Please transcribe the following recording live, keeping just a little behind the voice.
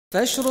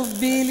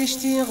فاشرف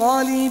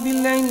بالاشتغال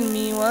بالعلم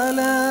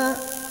ولا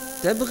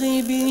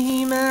تبغي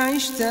به ما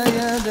عشت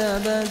يا ذا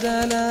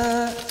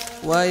بدلا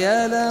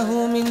ويا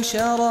له من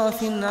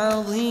شرف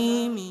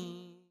عظيم.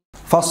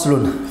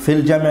 فصل في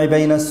الجمع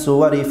بين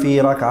السور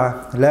في ركعة.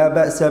 لا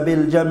بأس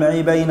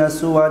بالجمع بين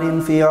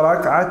سور في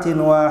ركعة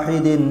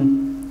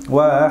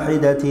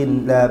واحدة.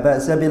 لا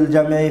بأس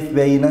بالجمع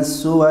بين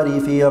السور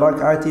في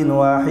ركعة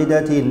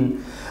واحدة،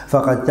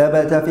 فقد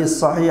ثبت في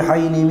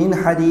الصحيحين من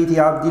حديث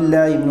عبد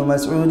الله بن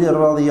مسعود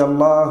رضي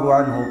الله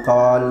عنه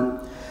قال: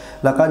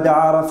 لقد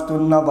عرفت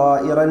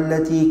النظائر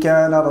التي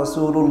كان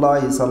رسول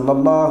الله صلى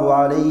الله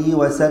عليه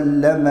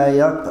وسلم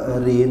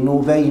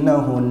يقرن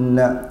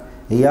بينهن.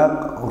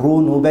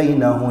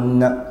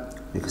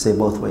 You can say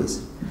both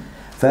ways.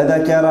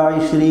 فذكر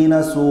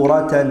 20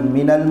 سورة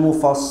من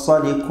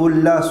المفصل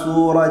كل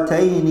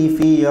سورتين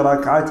في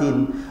ركعة،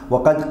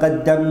 وقد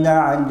قدمنا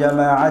عن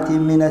جماعة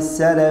من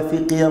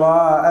السلف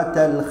قراءة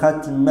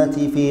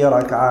الختمة في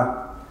ركعة.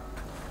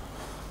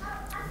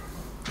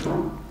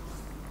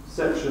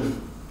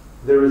 Section.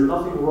 There is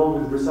nothing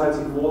wrong with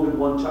reciting more than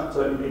one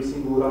chapter in a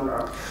single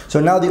rak'ah. So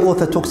now the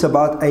author talks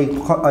about a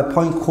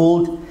point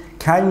called,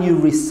 can you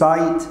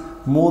recite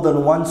more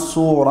than one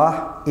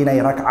surah in a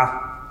rak'ah?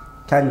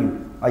 Can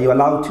you? Are you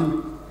allowed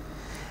to?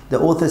 The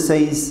author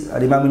says,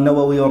 Imam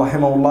al-Nawawi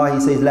rahimahullah,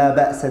 he says, لا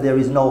بأس, there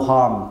is no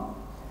harm.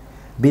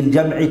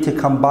 بالجمع, to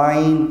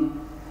combine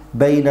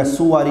بين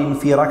سور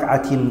في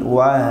ركعة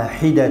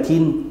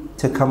واحدة,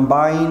 to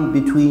combine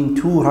between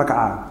two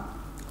rak'ah,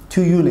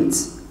 two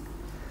units.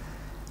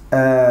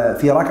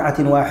 في ركعة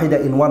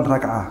واحدة, in one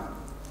rak'ah.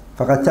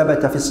 فقد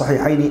ثبت في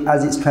الصحيحين,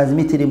 as it's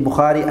transmitted in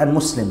Bukhari and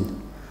Muslim,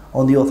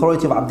 on the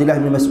authority of Abdullah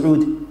ibn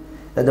Mas'ud,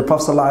 that the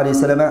Prophet sallallahu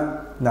alayhi wa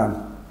sallam,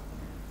 naam.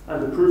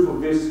 And the proof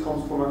of this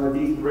comes from a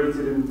hadith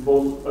narrated in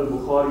both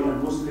Al-Bukhari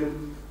and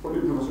Muslim from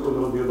Ibn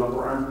Mas'ud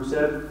radiallahu anhu, who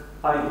said,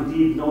 I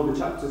indeed know the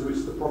chapters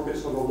which the Prophet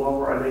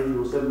sallallahu alayhi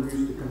wa sallam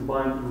used to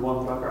combine in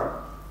one rak'ah.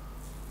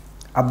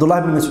 Abdullah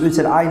ibn Mas'ud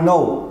said, I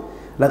know,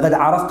 لقد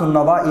عرفت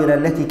النظائر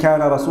التي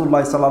كان رسول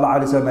الله صلى الله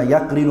عليه وسلم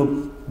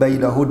يقرن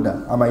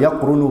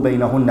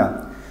بينهن.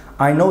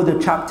 I know the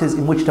chapters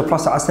in which the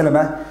Prophet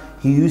ﷺ,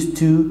 he used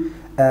to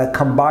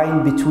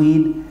combine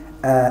between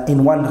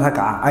in one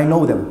rak'ah. I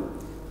know them.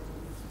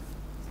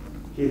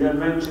 He then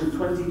mentioned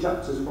 20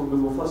 chapters from the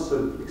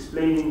Mufassal,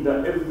 explaining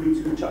that every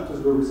 2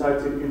 chapters were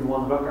recited in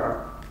one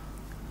rak'ah.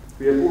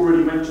 We have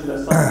already mentioned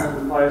that some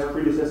of the pious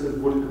predecessors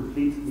would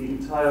complete the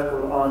entire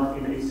Quran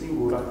in a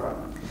single rak'ah.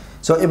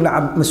 So Ibn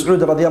Mas'ud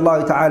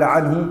radiallahu ta'ala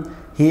anhu,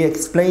 he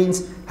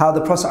explains how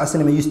the Prophet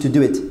ﷺ used to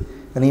do it.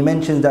 And he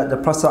mentions that the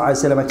Prophet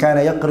ﷺ كان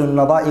يقرن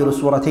النظائر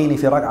سورتين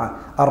في ركعة.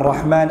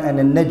 Ar-Rahman and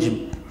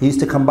Al-Najm, he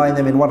used to combine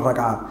them in one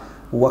rak'ah.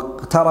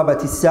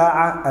 واقتربت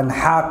الساعة and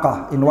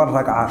Haqa in one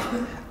rak'ah.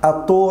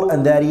 At-Tur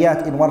and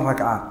Dhariyat in one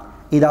rak'ah.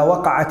 إذا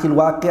وقعت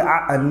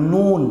الواقعة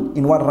النون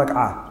in one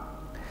rak'ah.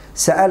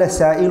 سأل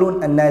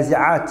سائل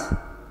النازعات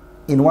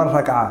in one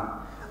rak'ah.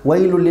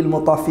 ويل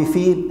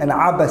للمطففين and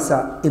عبس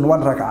in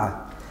one rak'ah.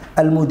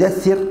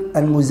 المدثر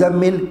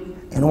المزمل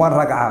in one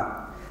rak'ah.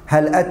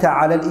 هل أتى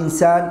على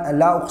الإنسان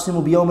لا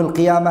أقسم بيوم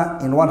القيامة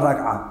in one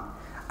rak'ah.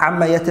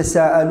 عما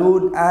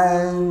يتساءلون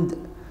and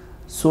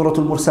سورة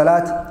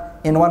المرسلات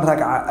in one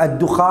rak'ah.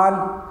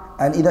 الدخان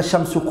and إذا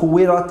الشمس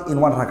كورت in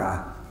one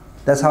rak'ah.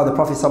 That's how the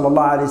Prophet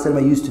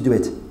ﷺ used to do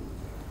it.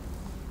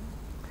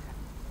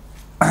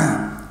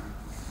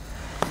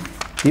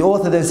 The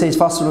author then says,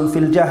 فصل في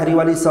الجهر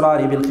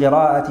والإسرار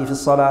بالقراءة في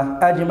الصلاة.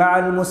 أجمع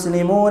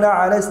المسلمون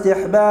على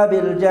استحباب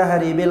الجهر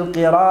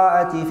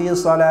بالقراءة في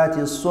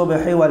صلاة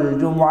الصبح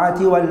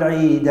والجمعة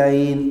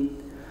والعيدين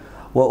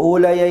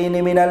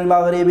وأوليين من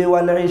المغرب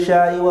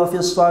والعشاء وفي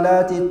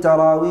الصلاة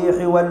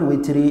التراويح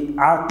والوتر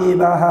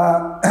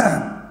عقبها.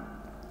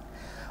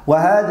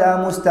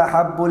 وهذا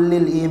مستحب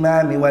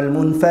للإمام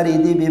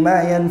والمنفرد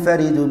بما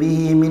ينفرد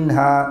به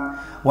منها.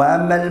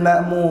 وأما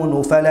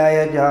المأمون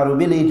فلا يجهر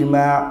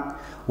بالإجماع.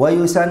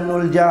 ويسن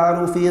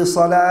الجهر في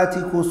صلاة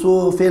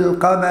كسوف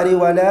القمر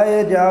ولا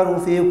يجهر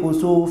في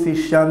كسوف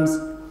الشمس.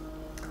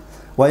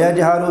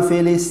 ويجهر في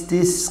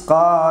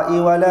الاستسقاء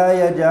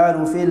ولا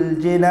يجهر في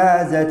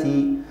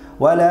الجنازة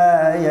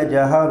ولا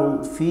يجهر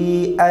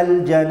في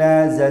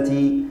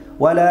الجنازة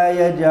ولا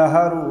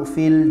يجهر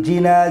في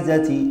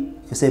الجنازة.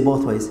 You say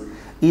both ways.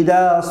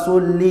 إذا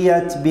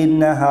صليت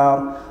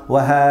بالنهار.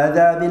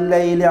 وهذا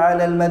بالليل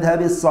على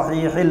المذهب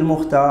الصحيح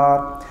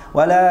المختار.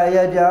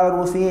 ولا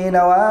يجهر في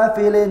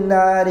نوافل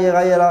النهار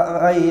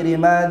غير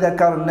ما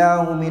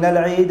ذكرناه من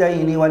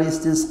العيدين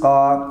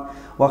والاستسقاء.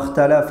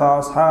 واختلف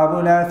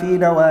أصحابنا في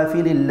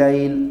نوافل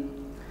الليل،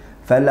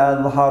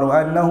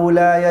 فالأظهر أنه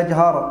لا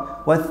يجهر،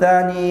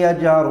 والثاني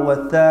يجهر،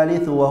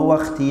 والثالث وهو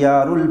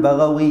اختيار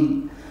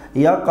البغوي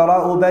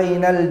يقرأ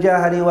بين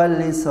الجهر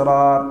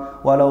والإسرار.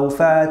 ولو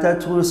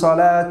فاتته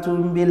صلاة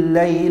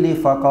بالليل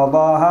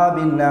فقضاها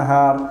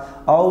بالنهار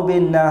أو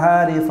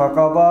بالنهار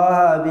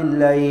فقضاها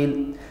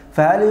بالليل.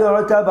 فهل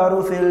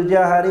يعتبر في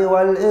الجهر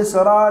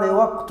والإسرار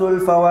وقت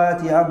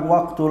الفوات أم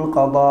وقت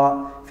القضاء؟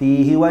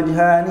 فيه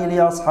وجهان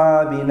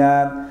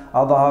لأصحابنا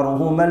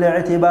أظهرهما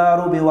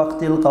الاعتبار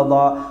بوقت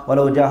القضاء،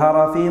 ولو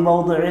جهر في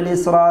موضع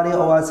الإسرار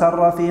أو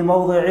أسر في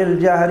موضع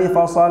الجهر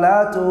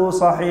فصلاته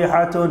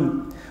صحيحة،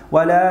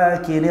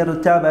 ولكن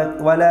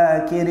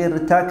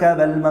ارتكب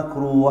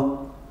المكروه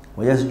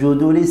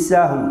ويسجد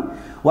للسهو.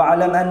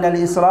 واعلم أن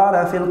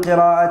الإصرار في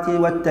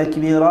القراءة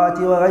والتكبيرات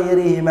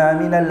وغيرهما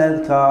من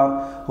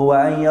الأذكار هو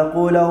أن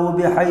يقوله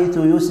بحيث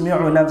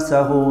يسمع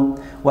نفسه،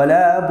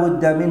 ولا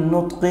بد من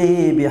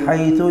نطقه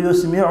بحيث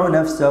يسمع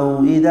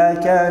نفسه إذا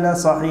كان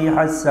صحيح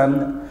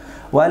السمع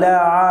ولا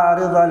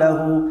عارض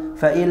له،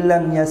 فإن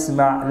لم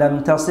يسمع لم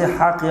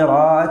تصح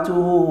قراءته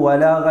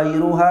ولا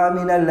غيرها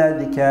من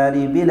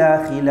الأذكار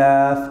بلا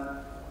خلاف.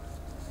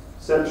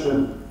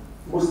 Section.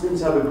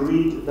 Muslims have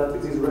agreed that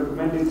it is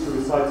recommended to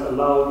recite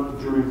aloud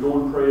during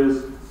dawn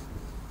prayers,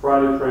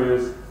 Friday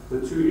prayers, the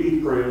two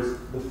Eid prayers,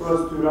 the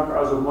first two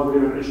rak'ahs of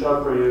Maghrib and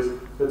Isha prayers,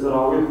 the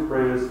Taraweeh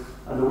prayers,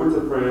 and the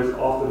Witr prayers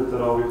after the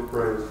Taraweeh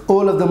prayers.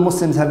 All of the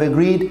Muslims have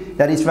agreed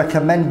that it's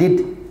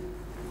recommended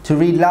to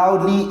read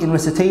loudly in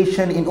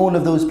recitation in all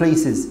of those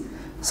places.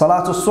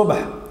 Salatul Subh,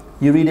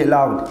 you read it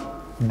loud.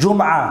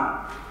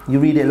 Jum'ah, you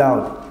read it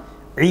loud.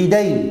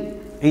 Eidain,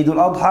 Eid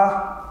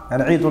al-Adha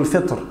and Eid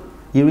al-Fitr,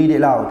 you read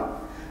it loud.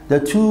 The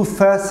two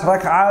first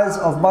rak'ahs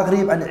of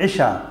Maghrib and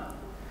Isha,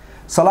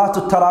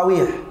 Salatul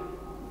Taraweeh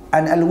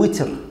and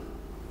Al-Witr,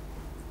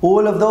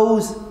 all of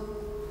those,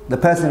 the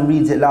person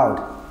reads it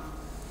loud.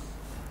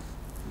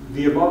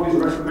 The above is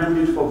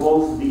recommended for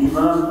both the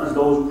Imam and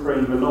those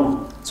praying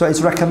alone. So it's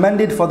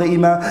recommended for the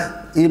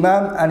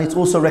Imam and it's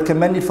also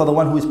recommended for the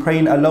one who is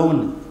praying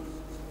alone.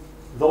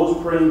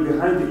 Those praying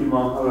behind the Imam,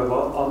 however,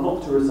 are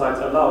not to recite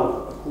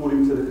aloud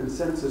according to the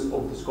consensus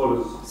of the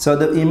scholars. So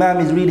the Imam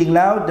is reading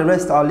loud, the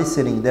rest are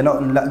listening. They're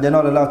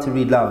not allowed to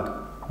read loud.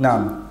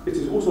 Naam. It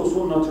is also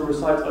sunnah to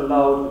recite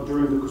aloud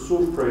during the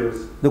kusuf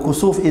prayers. The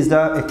kusuf is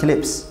the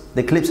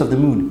eclipse of the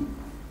moon.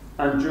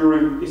 And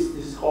during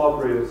istisqa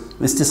prayers.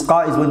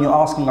 Istisqa is when you're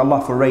asking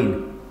Allah for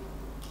rain.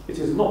 It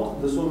is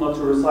not the sunnah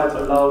to recite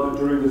aloud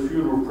during the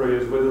funeral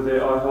prayers, whether they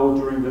are held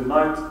during the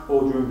night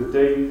or during the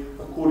day,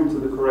 according to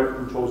the correct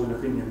and chosen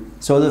opinion.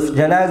 So the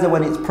janazah,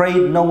 when it's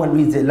prayed, no one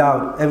reads it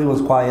loud.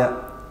 Everyone's quiet.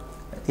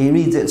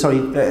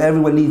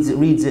 Everyone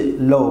reads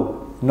it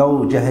low.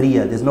 No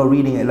jahriya. There's no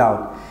reading it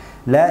loud.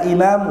 La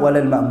imam wa la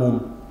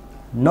al-ma'mum.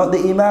 Not the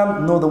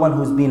imam, nor the one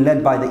who's being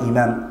led by the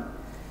imam.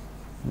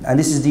 And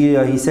this is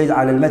he says,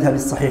 على المذهب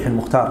الصحيح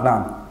المختار.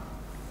 نعم.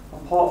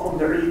 Apart from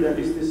the Eid and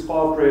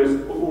Istisqa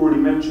prayers already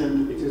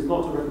mentioned, it is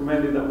not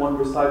recommended that one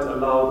recite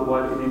aloud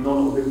while in a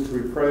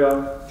non-obligatory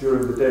prayer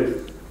during the day.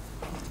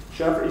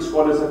 Shafi'i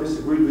scholars have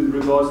disagreed with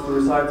regards to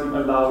reciting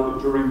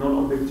aloud during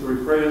non-obligatory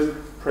prayers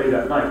prayed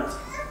at night.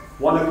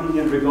 One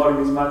opinion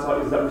regarding this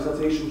matter is that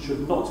recitation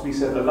should not be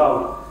said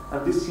aloud,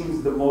 and this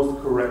seems the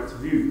most correct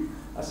view.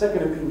 A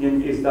second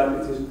opinion is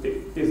that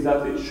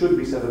it should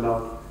be said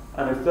aloud.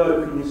 And a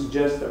third opinion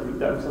suggests that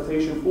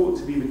recitation ought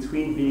to be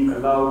between being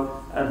aloud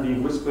and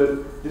being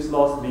whispered, this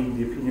last being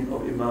the opinion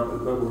of Imam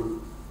al-Baghawi.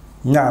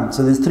 Naam.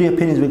 So there's three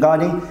opinions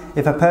regarding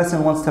if a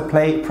person wants to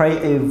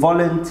pray a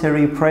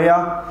voluntary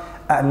prayer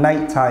at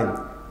night time.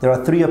 There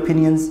are three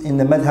opinions in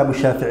the Madhab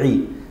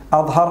al-Shafi'i.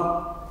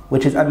 Adhar,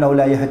 which is أنه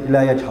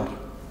لا يجهر.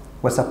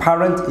 What's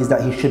apparent is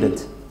that he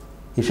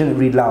shouldn't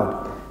read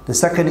loud. The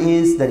second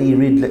is that he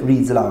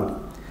reads loud.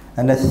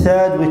 And the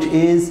third, which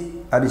is,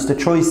 and it's the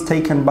choice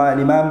taken by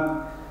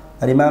Imam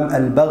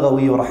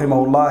al-Baghawi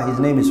rahimahullah, his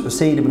name is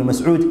Usayd ibn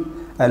Mas'ud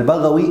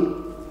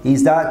al-Baghawi,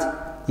 is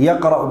that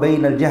يقرأ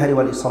بين الجهر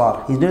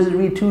والإصرار. He doesn't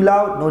read too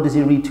loud, nor does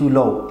he read too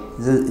low.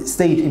 There's a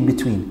stage in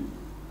between.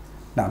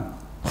 Now.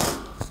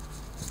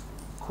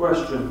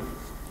 Question.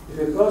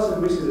 If a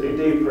person misses a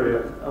day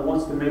prayer and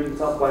wants to make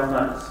it up by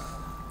night,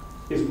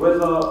 is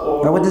whether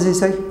or... Now what does he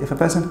say? If a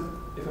person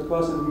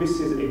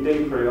misses a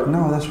day prayer...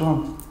 No, that's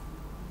wrong.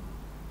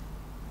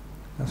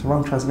 That's a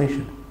wrong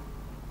translation.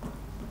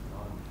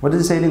 What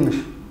does it say in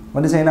English?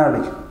 What does it say in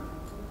Arabic?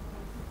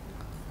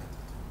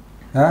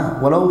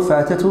 ولو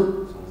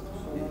فاتته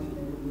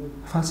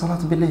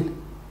فصلاة بالليل.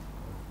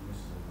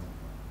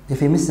 If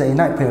he misses a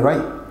night prayer,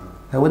 right?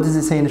 What does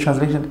it say in the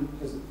translation?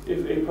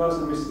 If a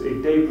person misses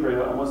a day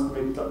prayer and wants to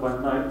make it up by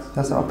night,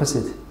 that's the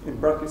opposite. In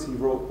brackets he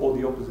wrote all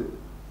the opposite.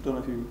 I don't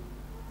know if you...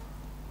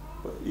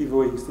 But either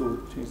way he still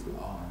changed it.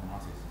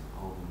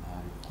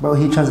 But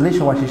he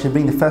translation wise, he should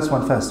bring the first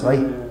one first, right?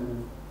 Yeah.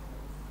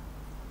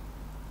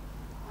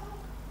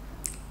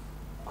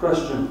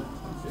 Question.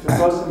 If a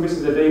person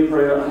misses a day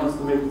prayer and wants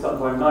to make it up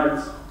by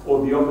night,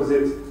 or the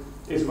opposite,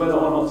 is whether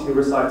or not he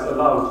recites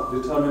aloud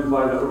determined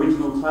by the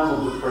original time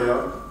of the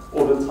prayer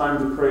or the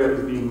time the prayer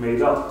is being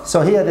made up.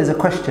 So here there's a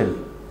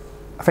question.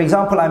 For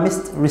example, I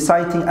missed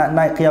reciting at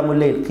night Qiyamul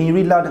Layl. Can you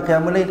read loud at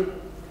Qiyamul Layl?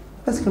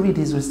 Let's can read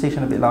his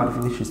recitation a bit loud if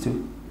he wishes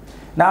to.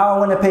 Now I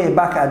want to pay it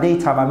back at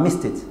daytime, I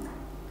missed it.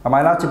 Am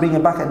I allowed to bring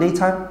it back at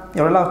daytime?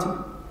 You're allowed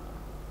to.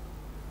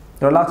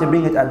 You're allowed to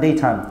bring it at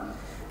daytime.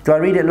 Do I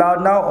read it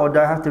loud now or do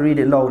I have to read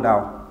it low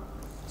now?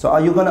 So are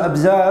you going to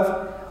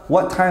observe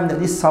what time that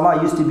this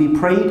salah used to be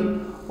prayed,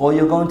 or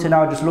you're going to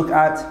now just look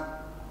at,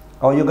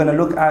 or you're going to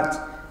look at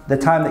the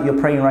time that you're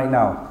praying right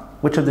now?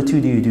 Which of the two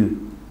do you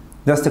do?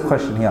 That's the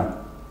question here.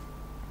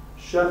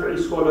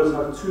 Shafi'i scholars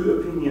have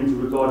two opinions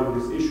regarding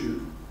this issue,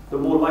 the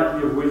more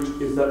likely of which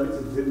is that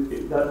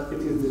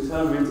it is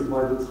determined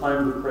by the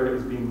time the prayer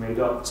is being made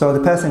up. So the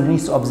person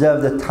needs to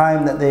observe the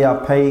time that they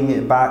are paying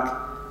it back,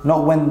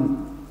 not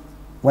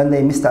when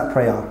they miss that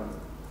prayer.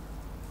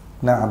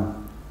 Naam.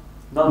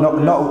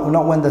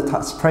 Not when the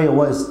prayer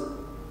was.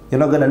 You're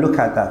not going to look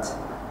at that.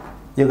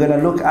 You're going to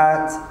look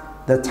at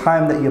the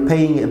time that you're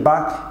paying it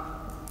back.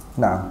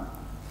 Naam.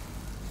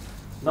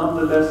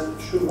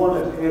 Nonetheless, should one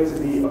adhere to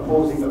the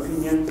opposing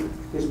opinion,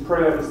 his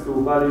prayer is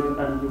still valid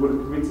and he will have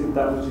committed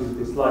that which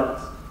is disliked.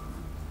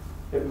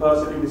 A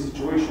person in this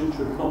situation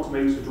should not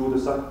make sujood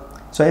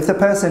as-sahwi. So if the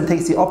person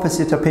takes the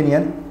opposite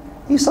opinion,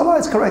 his salah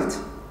is correct.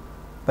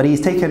 But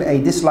he's taken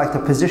a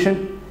disliked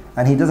position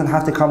and he doesn't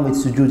have to come with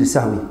sujood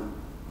as-sahwi.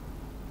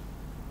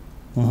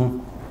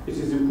 It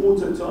is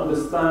important to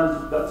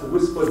understand that to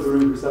whisper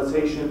during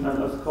recitation and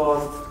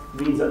adhkar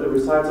means that the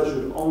reciter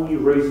should only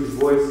raise his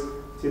voice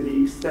to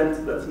the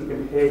extent that he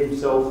can hear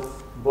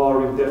himself,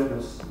 barring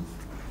deafness.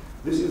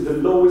 This is the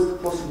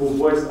lowest possible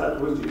voice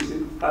at which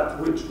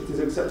it is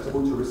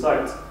acceptable to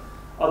recite.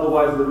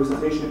 Otherwise, the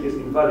recitation is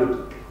invalid,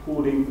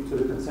 according to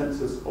the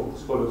consensus of the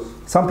scholars.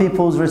 Some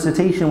people's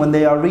recitation, when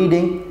they are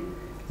reading,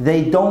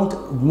 they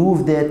don't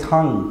move their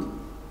tongue,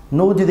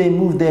 nor do they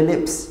move their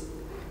lips,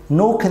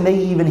 nor can they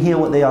even hear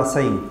what they are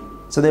saying.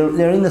 So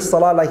they're in the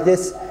salah like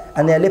this,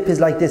 and their lip is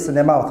like this in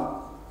their mouth.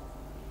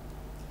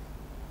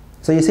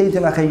 So you say to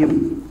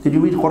them, did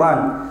you read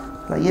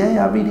Quran? Like,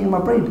 yeah, I'm reading in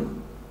my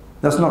brain.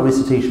 That's not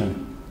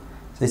recitation.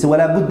 So they say,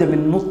 وَلَا بُدَّ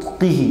مِن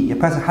نُطْقِهِ. A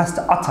person has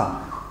to utter.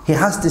 He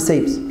has to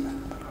say.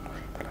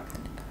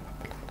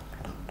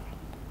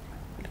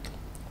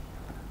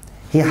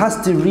 He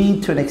has to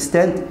read to an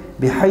extent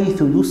بِحَيْثُ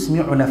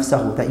يُسْمِعُ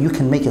نَفْسَهُ, that you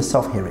can make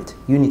yourself hear it.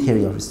 You need to hear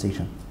your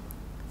recitation.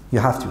 You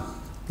have to.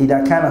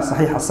 إِذَا كَانَ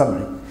صَحِيحَ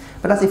السَّمْعِ.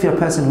 But that's if you're a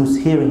person whose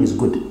hearing is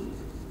good.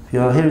 If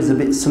your hearing is a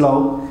bit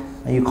slow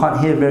and you can't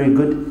hear very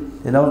good,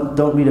 then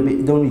don't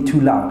read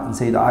too loud and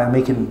say that I am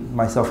making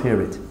myself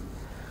hear it.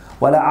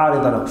 ولا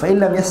عارض له فإن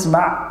لم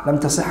يسمع لم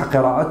تصح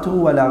قراءته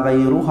ولا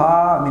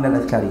غيرها من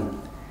الأذكار.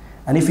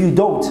 And if you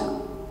don't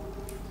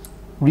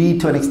read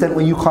to an extent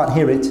where you can't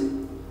hear it,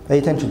 pay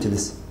attention to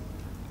this,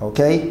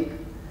 okay?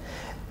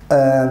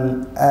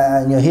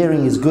 And your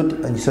hearing is good,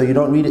 and so you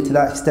don't read it to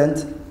that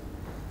extent,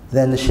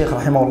 then the Shaykh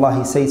rahimahullah,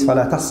 he says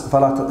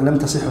لم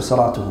تصح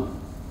صلاته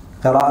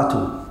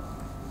قراءته.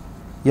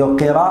 Your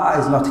qira'ah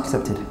is not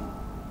accepted,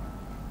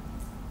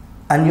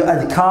 and your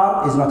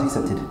adhkar is not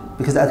accepted,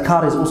 because the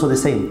adhkar is also the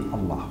same.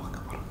 Allahu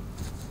Akbar,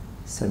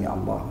 Sami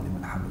Allahu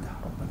liman hamidah,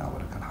 Rabbana wa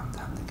lakal hamd,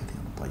 hamdan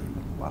kathiran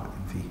tayyiban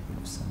mubarakan fihi, min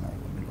as-sama'i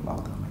wa min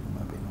al-ardi wa min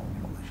ma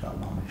bainahuma, wa ma sha'a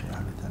Allah wa ma sha'a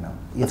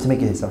ahli. You have to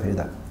make yourself hear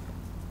that.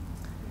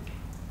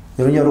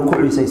 When you're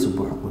ruku', you say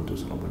Subbuh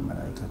Quddus Rabbul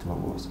Malaikati wa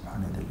Ruh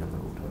Subhana dhil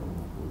Jabarut wal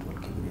Mulkut wal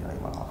Kibriya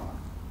wal 'Azama.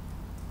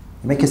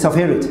 You make yourself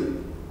hear it.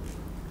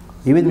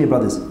 You with me,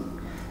 brothers?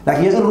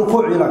 Like you're in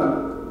ruku', you're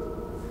like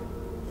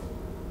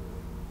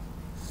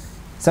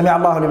Sami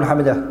Allahu liman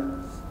hamidah.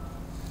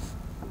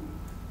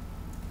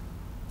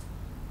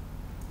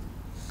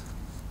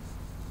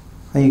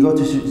 And you go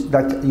to,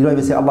 like, you don't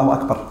even say Allahu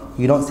Akbar.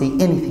 You don't say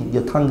anything.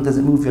 Your tongue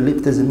doesn't move, your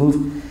lip doesn't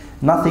move,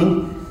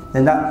 nothing.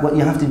 Then what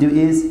you have to do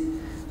is,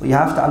 what you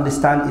have to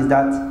understand is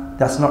that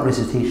that's not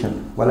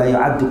recitation. وَلَا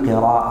يُعَدُّ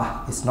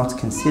قِرَاءَةً. It's not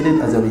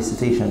considered as a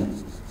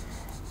recitation.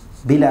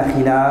 بِلَا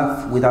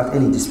خِلَافٍ, without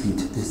any dispute.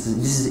 This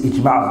is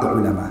إجماع of the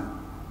ulama.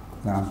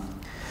 نعم.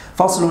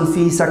 فصل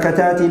في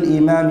سكتات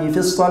الإمام في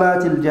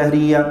الصلاة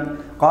الجهرية.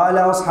 قال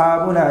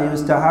أصحابنا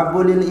يستحب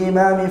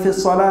للإمام في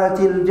الصلاة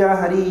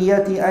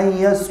الجهرية أن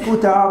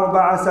يسكت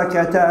 4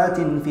 سكتات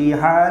في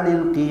حال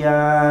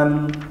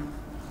القيام.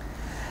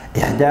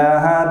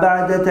 إحداها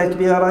بعد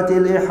تكبيرة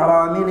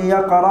الإحرام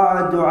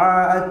ليقرأ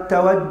دعاء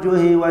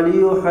التوجه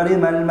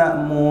وليحرم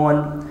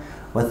المأمون.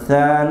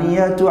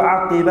 والثانية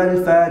عقب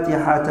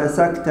الفاتحة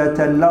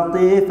سكتة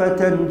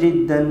لطيفة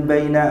جدا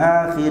بين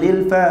آخر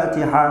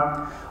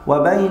الفاتحة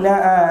وبين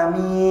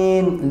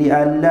آمين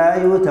لئلا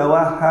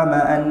يتوهم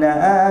أن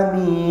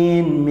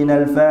آمين من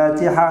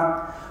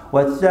الفاتحة.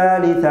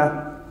 والثالثة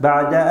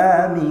بعد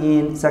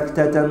آمين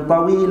سكتة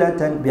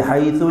طويلة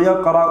بحيث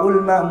يقرأ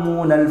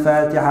المأمون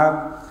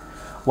الفاتحة.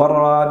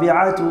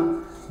 والرابعة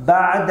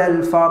بعد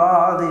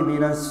الفراغ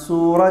من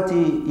السورة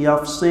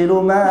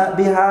يفصل ما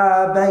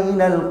بها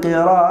بين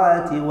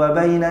القراءة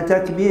وبين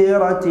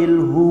تكبيرة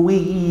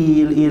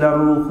الهوي إلى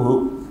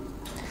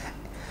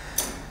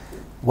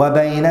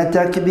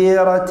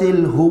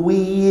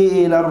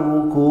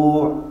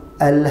الركوع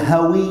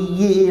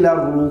الهوي إلى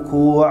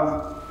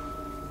الركوع.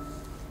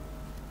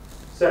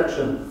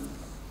 Section.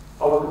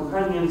 Our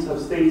companions have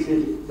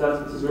stated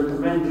that it is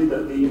recommended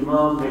that the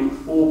Imam make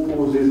 4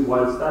 pauses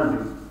while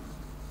standing.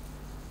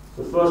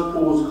 The first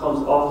pause comes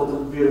after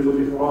Takbiratul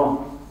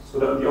Ihram, so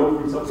that the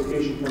opening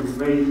supplication can be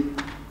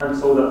made, and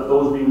so that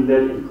those being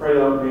led in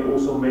prayer may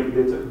also make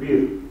their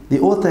takbir. The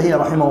author here,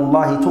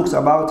 rahimahullah, he talks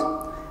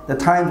about the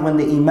times when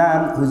the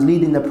imam who's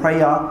leading the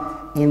prayer,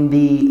 in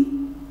the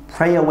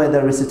prayer where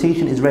the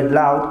recitation is read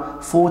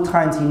loud, 4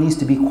 times he needs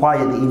to be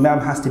quiet. The imam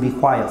has to be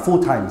quiet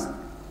 4 times.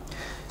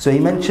 So he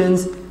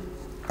mentions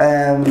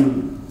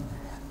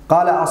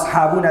قال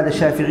أصحابنا, the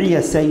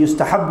Shafi'iyya say,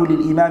 يستحب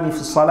للإمام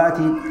في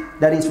الصلاة,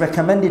 that is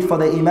recommended for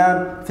the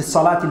imam في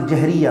الصلاة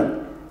الجهرية,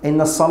 in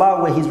the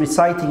salah where he's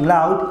reciting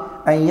loud,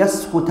 أن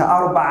يسكت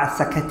 4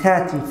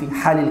 سكتات في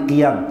حال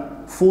القيام.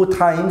 4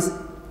 times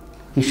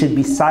he should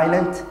be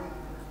silent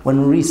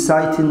when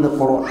reciting the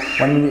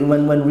Quran,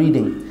 when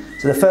reading.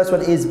 So the first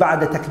one is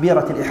بعد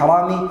تكبيرة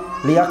الإحرام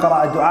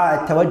ليقرأ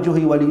دعاء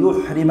التوجه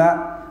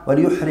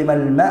وليحرم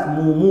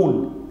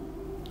المأمومون.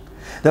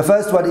 The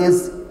first one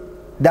is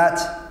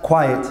that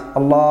quiet,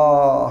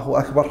 Allahu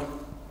Akbar.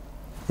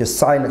 You're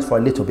silent for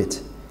a little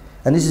bit.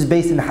 And this is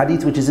based in a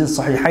hadith which is in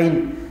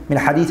Sahihain, min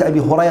hadith Abi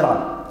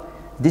Hurairah.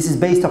 This is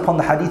based upon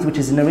the hadith which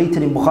is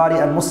narrated in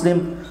Bukhari and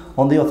Muslim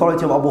on the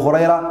authority of Abu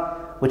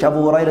Hurairah, which Abu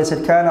Hurairah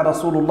said, كان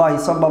رسول الله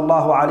صلى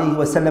الله عليه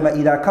وسلم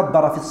إذا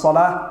كبر في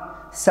الصلاة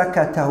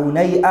سكت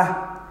هنيئة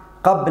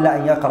قبل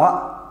أن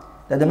يقرأ.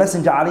 That the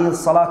Messenger عليه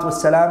الصلاة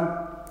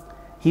والسلام,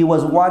 he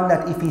was one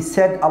that if he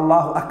said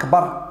Allahu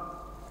Akbar,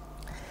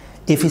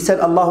 if he said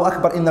Allahu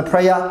Akbar in the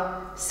prayer,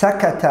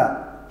 sakata,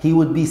 he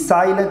would be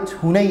silent,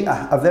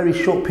 hunay'ah, a very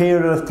short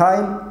period of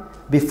time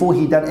before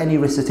he done any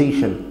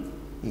recitation.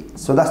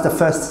 So that's the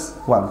first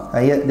one.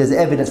 There's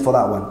evidence for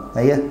that one.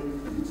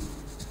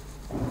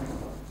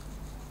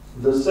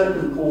 The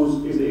second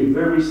pause is a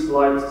very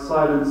slight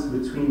silence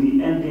between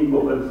the ending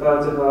of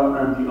Al-Fatiha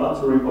and the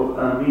uttering of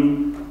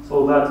Ameen,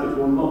 so that it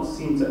will not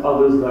seem to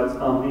others that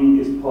Ameen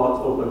is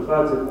part of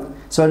Al-Fatiha.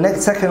 So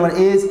next second one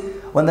is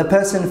when the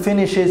person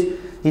finishes,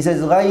 he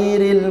says غَيْرِ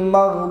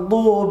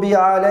الْمَغْضُوبِ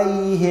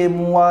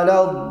عَلَيْهِمْ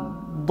وَلَا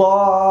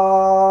الضَّالِّينَ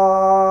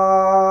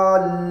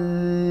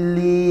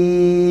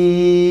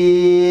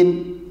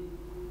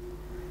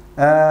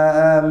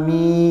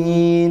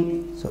Ameen.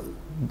 So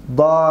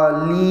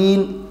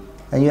ضالين,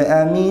 and your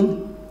Ameen,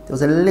 there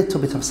was a little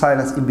bit of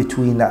silence in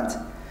between that.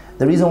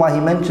 The reason why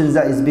he mentions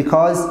that is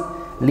because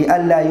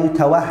لِأَلَّا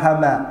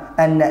يُتَوَهَّمَ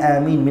أَنَّ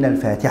آمين مِنَ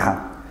الْفَاتِحَةِ,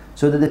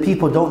 so that the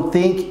people don't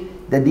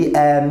think that the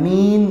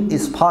Ameen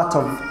is part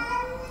of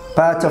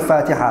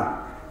Fatiha.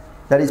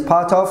 That is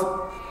part of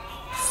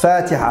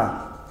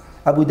Fatiha.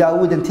 Abu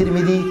Dawood and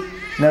Tirmidhi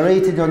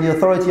narrated on the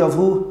authority of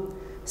who?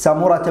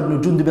 Samurah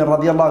ibn Jundub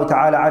radiyallahu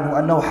ta'ala anhu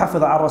أنه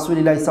حفظ عن رسول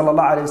الله صلى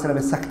الله عليه وسلم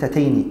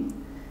السكتتين,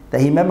 that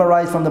he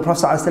memorized from the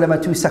Prophet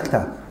ﷺ 2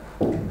 sakta.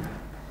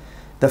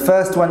 The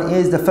first one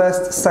is the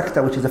first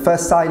sakta, which is the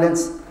first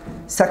silence,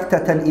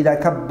 saktatan idha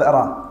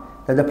kabbara,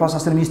 that the Prophet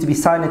ﷺ used to be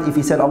silent if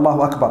he said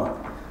Allahu Akbar.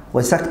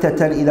 وَسَكْتَةً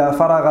إِذَا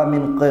فَرَغَ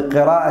مِنْ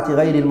قِرَاءَةِ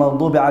غَيْرِ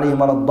الْمَغْضُوبِ عَلَيْهِمْ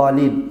وَلَا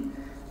الضَّالِينَ.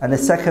 And the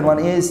second one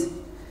is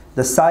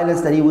the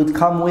silence that he would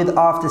come with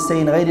after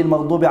saying غَيْرِ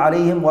الْمَغْضُوبِ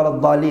عَلَيْهِمْ وَلَا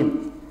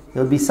الضَّالِينَ. He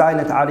would be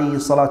silent عليه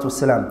الصلاة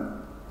والسلام.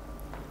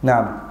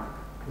 Now,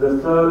 the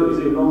third is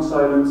a long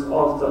silence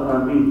after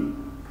Ameen,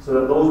 so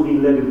that those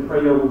being led in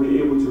prayer will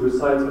be able to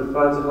recite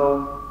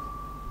Al-Fatiha.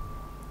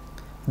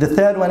 The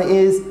third one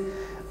is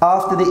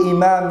after the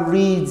Imam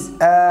reads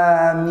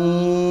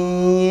Ameen,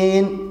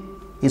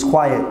 he's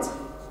quiet.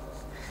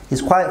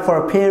 He's quiet for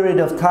a period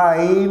of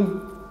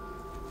time.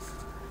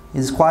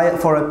 He's quiet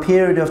for a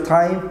period of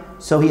time,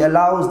 so he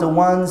allows the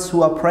ones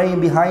who are praying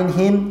behind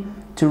him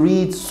to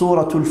read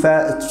Surah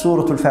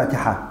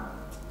Al-Fatiha.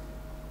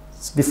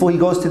 Before he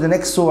goes to the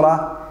next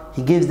surah,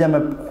 he gives them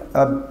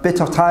a bit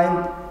of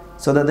time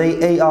so that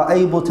they are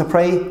able to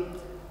pray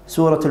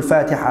Surah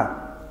Al-Fatiha.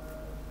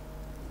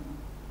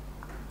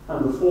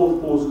 And the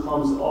fourth pause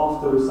comes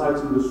after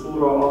reciting the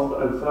surah after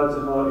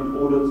Al-Fatiha in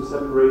order to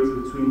separate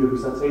between the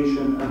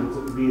recitation and the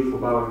takbir for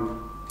bowing.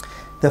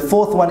 The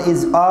fourth one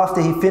is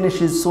after he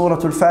finishes Surah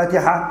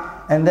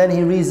Al-Fatiha and then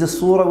he reads the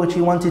surah which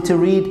he wanted to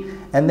read,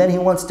 and then he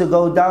wants to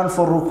go down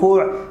for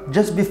ruku'.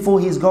 Just before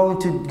he's going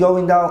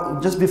down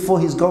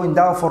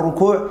for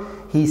ruku',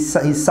 he's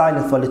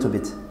silent for a little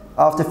bit.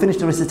 After finish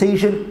the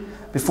recitation,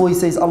 before he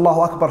says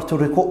Allahu Akbar to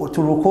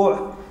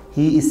ruku',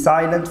 he is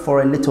silent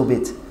for a little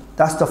bit.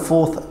 That's the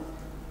fourth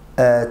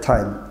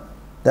time.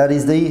 That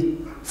is the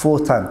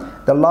fourth time.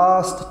 The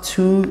last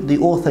two, the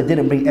author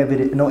didn't bring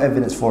no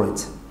evidence for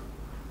it.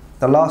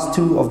 The last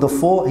two of the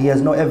four, he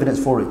has no evidence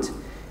for it.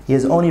 He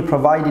has only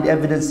provided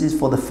evidences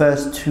for the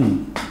first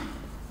two.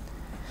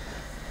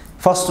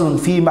 فَصْلٌ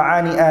فِي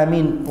مَعَانِ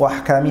آمين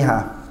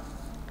وَأَحْكَامِهَا.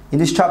 In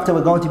this chapter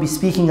we're going to be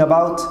speaking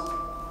about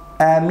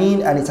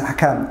Ameen and its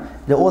ahkam.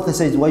 The author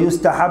says,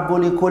 وَيُسْتَحَبُّ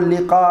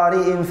لِكُلِّ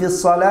قَارِئٍ فِي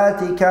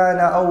الصَّلَاةِ كَانَ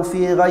أَوْ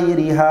فِي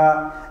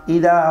غَيْرِهَا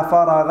إِذَا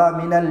فَرَغَ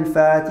مِنَ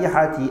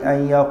الْفَاتِحَةِ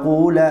أَنْ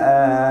يَقُولَ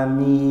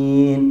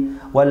آمين.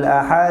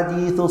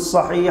 والأحاديث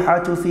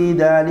الصحيحة في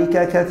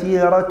ذلك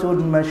كثيرة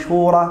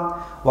مشهورة،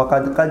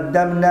 وقد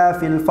قدمنا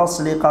في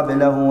الفصل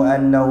قبله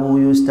أنه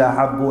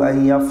يستحب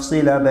أن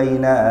يفصل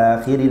بين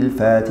آخر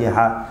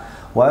الفاتحة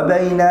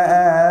وبين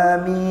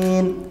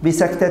آمين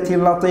بسكتة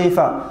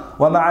لطيفة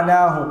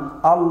ومعناه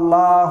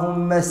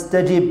اللهم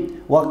استجب،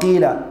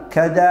 وقيل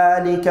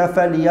كذلك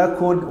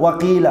فليكن،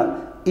 وقيل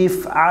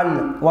افعل،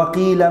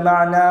 وقيل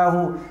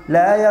معناه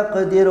لا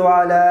يقدر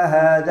على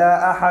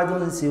هذا أحد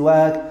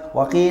سواك،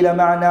 وقيل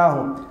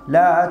معناه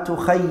لا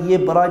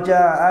تخيب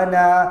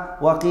رجاءنا،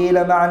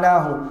 وقيل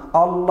معناه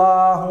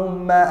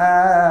اللهم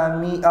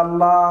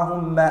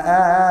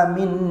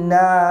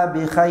آمنا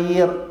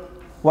بخير،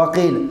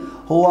 وقيل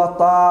هو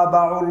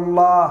طابع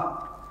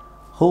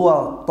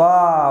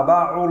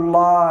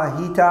الله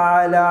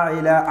تعالى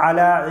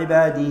على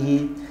عباده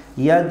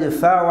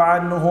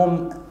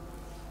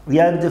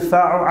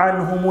يدفع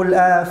عنهم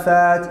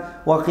الآفات،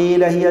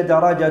 وقيل هي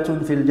درجة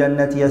في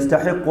الجنة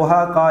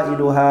يستحقها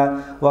قائلها،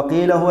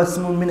 وقيل هو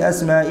اسم من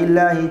أسماء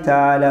الله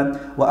تعالى،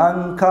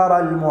 وأنكر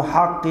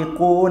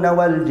المحققون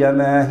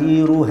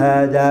والجماهير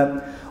هذا،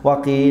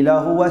 وقيل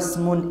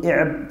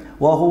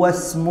وهو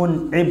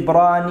اسم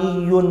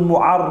عبراني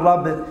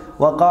معرب،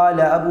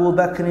 وقال أبو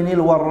بكر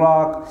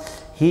الوراق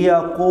هي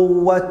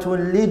قوة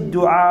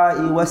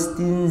للدعاء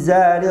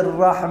واستنزال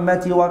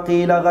الرحمة،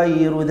 وقيل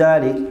غير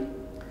ذلك.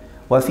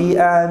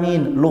 وفي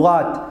آمين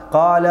لغات،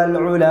 قال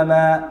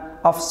العلماء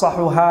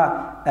أفصحها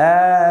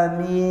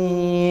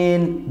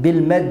آمين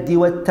بالمد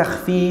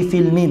والتخفيف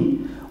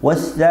الميم،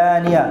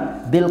 والثانية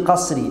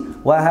بالقصر،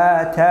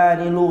 وهاتان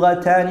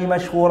لغتان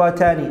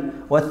مشهورتان،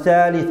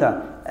 والثالثة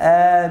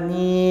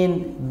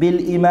آمين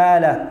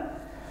بالإمالة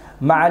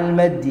مع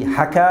المد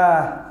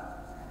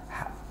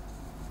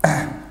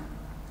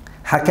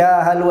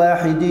حكاها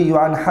الواحدي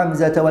عن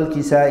حمزة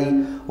والكسائي،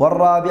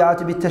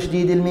 والرابعة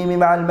بالتشديد الميم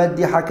مع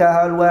المد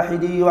حكاها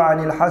الواحدي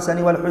عن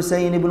الحسن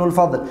والحسين بن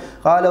الفضل.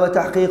 قال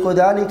وتحقيق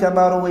ذلك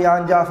ما روي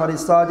عن جعفر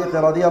الصادق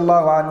رضي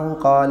الله عنه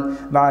قال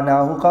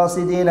معناه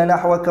قاصدين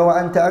نحوك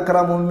وأنت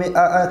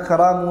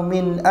أكرم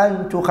من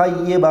أن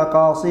تخيب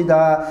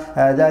قاصدا،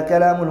 هذا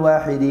كلام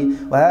الواحدي.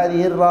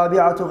 وهذه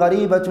الرابعة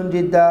غريبة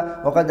جدا،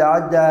 وقد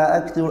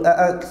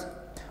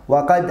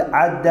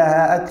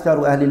عدها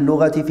أكثر أهل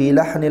اللغة في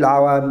لحن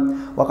العوام.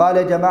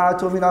 وقال جماعة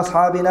من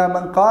أصحابنا من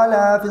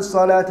قالها في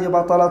الصلاة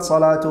بطلت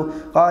صلاته.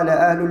 قال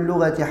أهل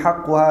اللغة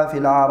حقها في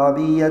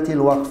العربية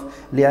الوقف،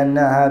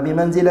 لأنها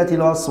بمنزلة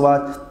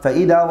الأصوات،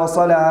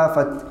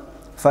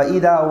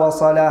 فإذا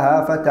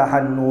وصلها فتح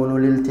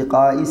النون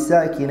لالتقاء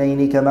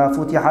الساكنين كما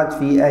فتحت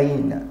في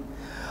أين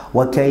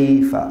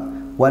وكيف،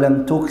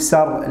 ولم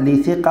تكسر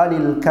لثقل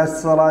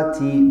الكسرة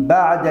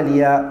بعد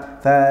الياء،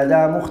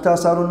 فهذا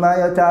مختصر ما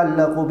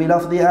يتعلق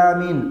بلفظ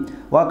آمين.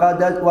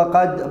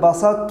 وقد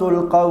بسطت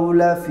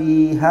القول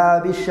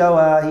فيها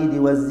بالشواهد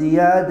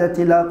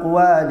والزيادة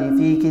الأقوال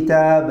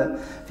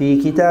في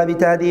كتاب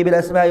تهذيب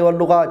الأسماء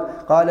واللغات.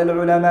 قال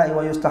العلماء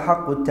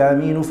ويستحق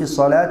التامين في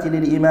الصلاة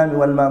للإمام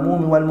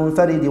والمأموم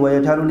والمنفرد،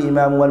 ويجهل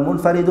الإمام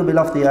والمنفرد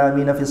بلفظ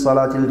آمين في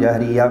الصلاة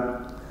الجهرية.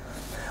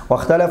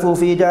 واختلفوا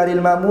في جار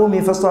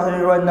المأموم،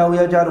 فالصحيح أنه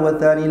يجهر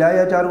والثاني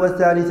لا يجهر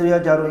والثالث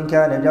يجهر إن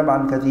كان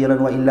جمعا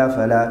كثيرا، وإلا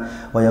فلا.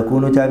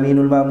 ويكون تأمين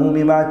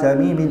المأموم مع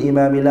تأميم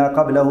الإمام لا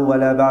قبله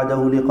ولا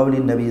بعده، لقول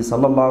النبي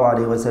صلى الله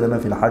عليه وسلم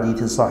في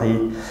الحديث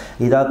الصحيح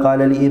إذا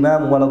قال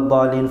الإمام ولا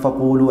الضالين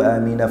فقولوا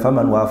آمين،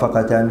 فمن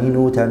وافق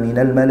تأمينه تأمين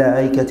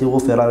الملائكة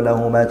غفر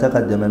له ما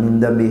تقدم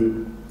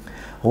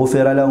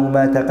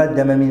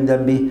من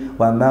ذنبه.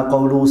 وأما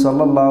قوله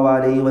صلى الله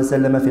عليه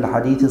وسلم في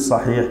الحديث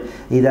الصحيح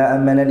إذا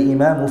أمن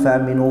الإمام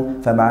فأمنوا،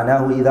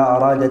 فمعناه إذا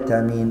أراد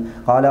التأمين.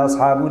 قال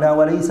أصحابنا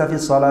وليس في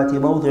الصلاة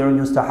موضع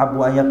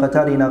يستحب أن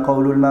يقترن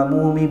قول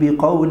المأموم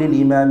بقول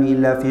الإمام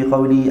إلا في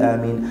قوله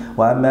آمين،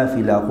 وأما في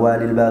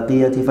الأقوال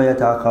الباقية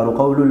فيتأخر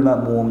قول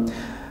المأموم.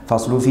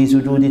 فصل في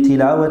سجود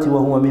التلاوة،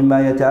 وهو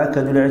مما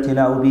يتأكد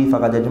الاعتناء به،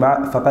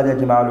 فقد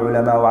أجمع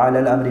العلماء على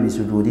الأمر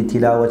بسجود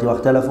التلاوة،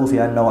 واختلفوا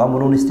في أنه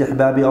أمر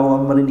استحباب أو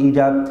أمر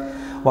إيجاب،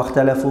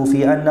 واختلفوا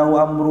في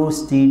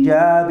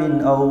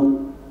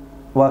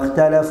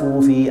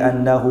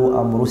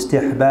أنه أمر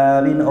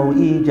استحباب أو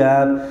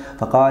إيجاب.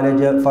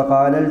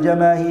 فقال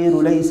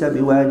الجماهير ليس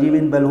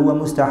بواجب بل هو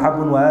مستحب،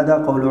 وهذا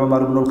قول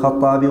عمر بن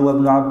الخطاب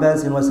وابن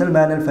عباس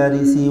وسلمان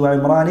الفارسي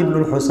وعمران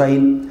بن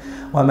الحسين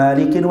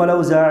ومالك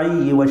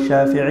والأوزاعي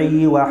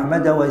والشافعي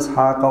وأحمد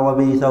وإسحاق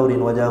وابن ثور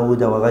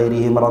وداود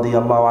وغيرهم رضي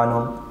الله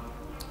عنهم.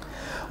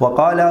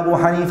 وقال أبو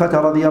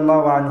حنيفة رضي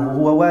الله عنه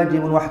هو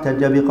واجب،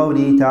 واحتج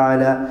بقوله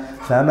تعالى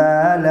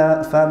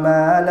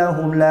فما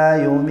لهم لا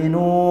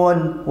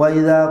يؤمنون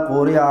وإذا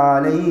قرئ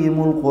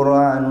عليهم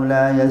القرآن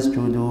لا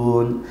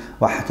يسجدون.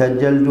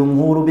 واحتج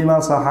الجمهور بما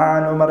صح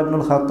عن عمر بن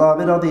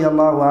الخطاب رضي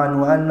الله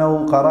عنه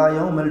أنه قرأ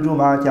يوم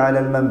الجمعة على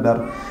المنبر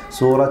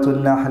سورة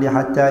النحل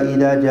حتى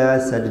إذا جاء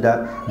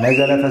السجدة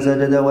نزل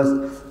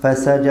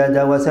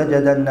فسجد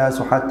وسجد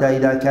الناس حتى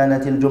إذا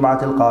كانت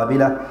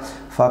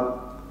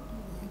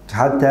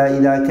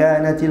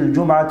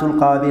الجمعة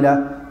القابلة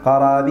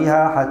قرأ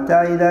بها حتى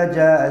إذا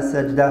جاء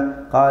السجدة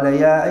قال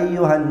يا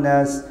أيها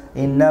الناس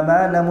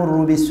إنما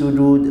نمر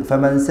بالسجود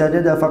فمن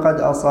سجد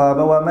فقد أصاب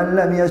ومن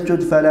لم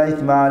يسجد فلا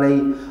إثم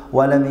عليه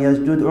ولم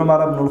يسجد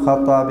عمر بن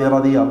الخطاب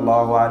رضي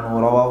الله عنه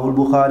رواه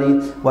البخاري.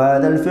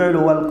 وهذا الفعل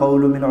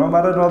والقول من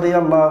عمر رضي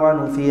الله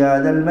عنه في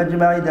هذا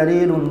المجمع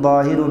دليل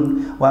ظاهر.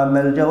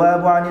 وأما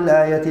الجواب عن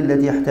الآية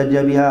التي احتج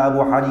بها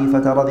أبو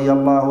حنيفة رضي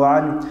الله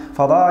عنه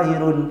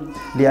فظاهر،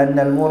 لأن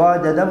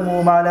المراد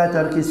ذمهم على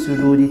ترك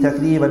السجود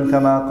تكذيبا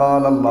كما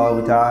قال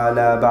الله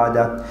تعالى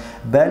بعده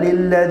بل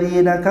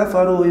الذين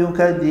كفروا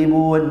يكذبون.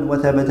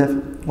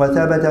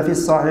 وثبت في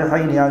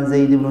الصحيحين عن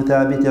زيد بن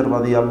ثابت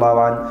رضي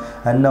الله عنه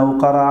أنه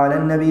قرأ على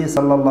النبي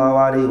صلى الله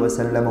عليه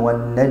وسلم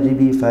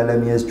والنجم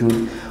فلم يسجد.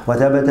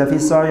 وثبت في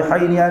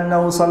الصحيحين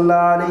أنه صلى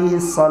عليه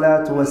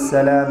الصلاة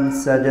والسلام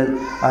سجد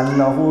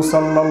أنه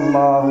صلى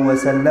الله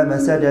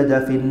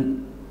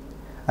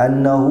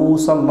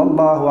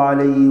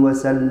عليه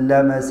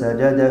وسلم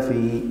سجد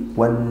في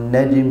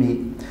والنجم،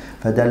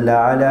 فدل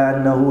على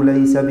أنه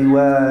ليس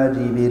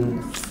بواجب.